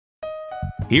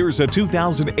Here's a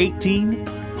 2018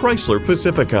 Chrysler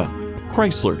Pacifica.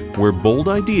 Chrysler, where bold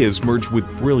ideas merge with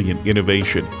brilliant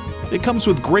innovation. It comes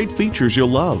with great features you'll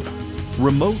love.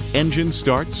 Remote engine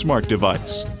start smart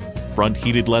device, front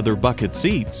heated leather bucket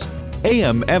seats,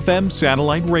 AM/FM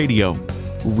satellite radio,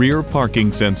 rear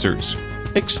parking sensors,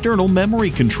 external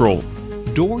memory control,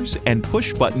 doors and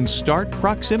push-button start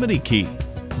proximity key,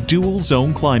 dual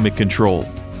zone climate control,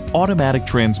 automatic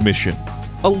transmission,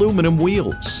 aluminum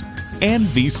wheels, and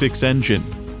V6 engine.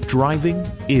 Driving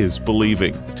is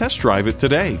believing. Test drive it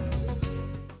today.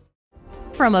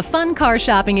 From a fun car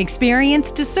shopping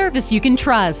experience to service you can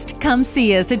trust, come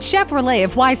see us at Chevrolet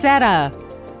of Wayzata.